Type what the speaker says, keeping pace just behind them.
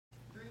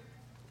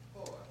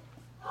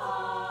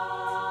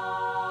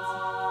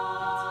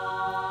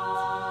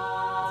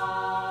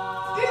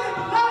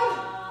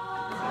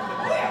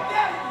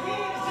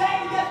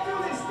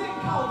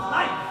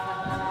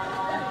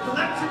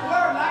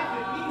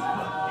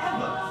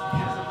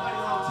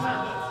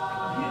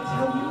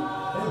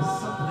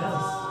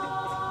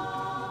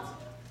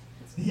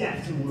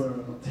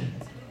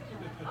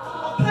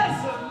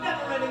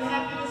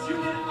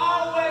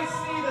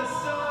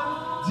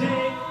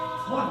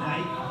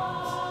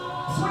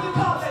So when you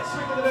pop that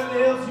trick in the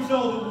Beverly Hills, you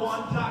know the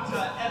one. Dr.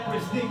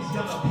 Everything's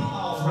gonna be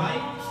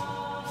alright.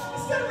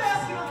 Instead of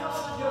asking them how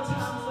much of your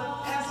time is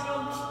left, ask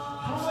them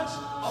how much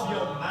of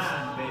your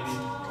mind, baby.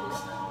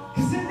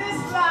 Cause in this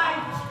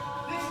life,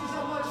 things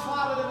are much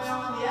harder than they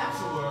are in the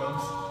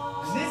afterworld.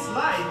 In this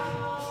life,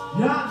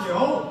 you're on your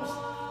own.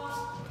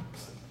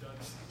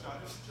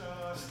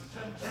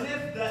 And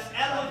if the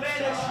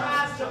elevator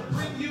tries to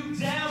bring you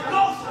down,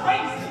 go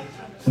crazy!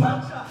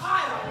 Punch a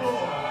higher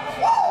floor!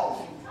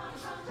 Woo!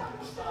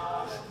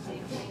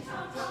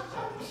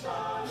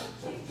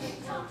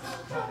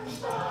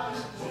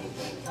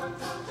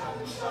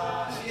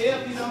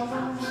 If you don't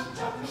know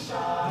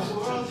the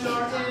world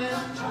you're in,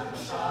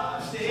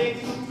 take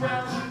you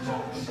around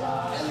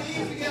and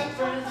leave to get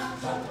friends.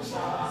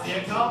 See,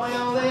 I call my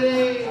old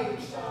lady,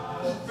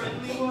 a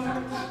friendly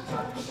word.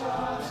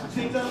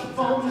 Picked up the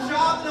phone and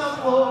dropped on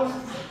the floor.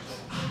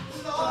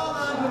 That's all I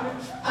heard.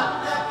 I'm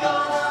not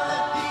gonna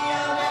let the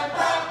enemy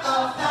break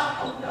us down.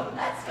 Oh no,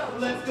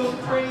 let's go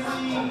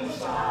crazy.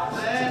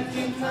 Let's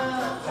get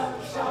nuts.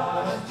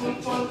 Let's look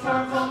for the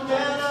purple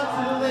man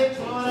until they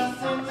put us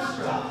in the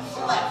truck.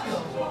 Let's go.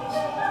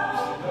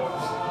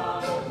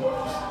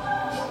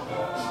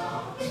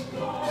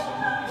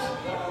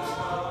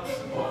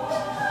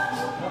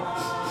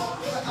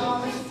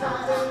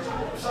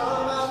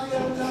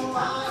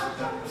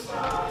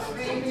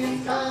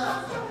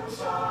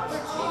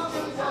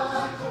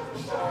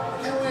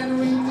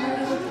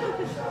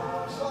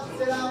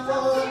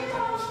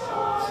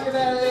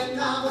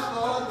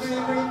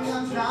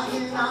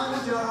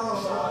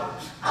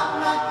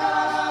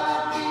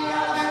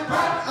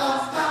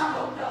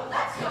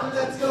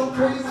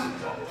 Crazy,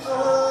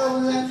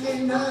 oh, let's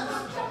get nuts.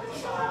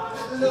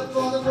 Look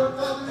for the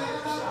purple man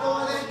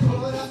before they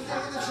put us in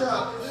the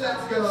truck.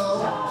 Let's go.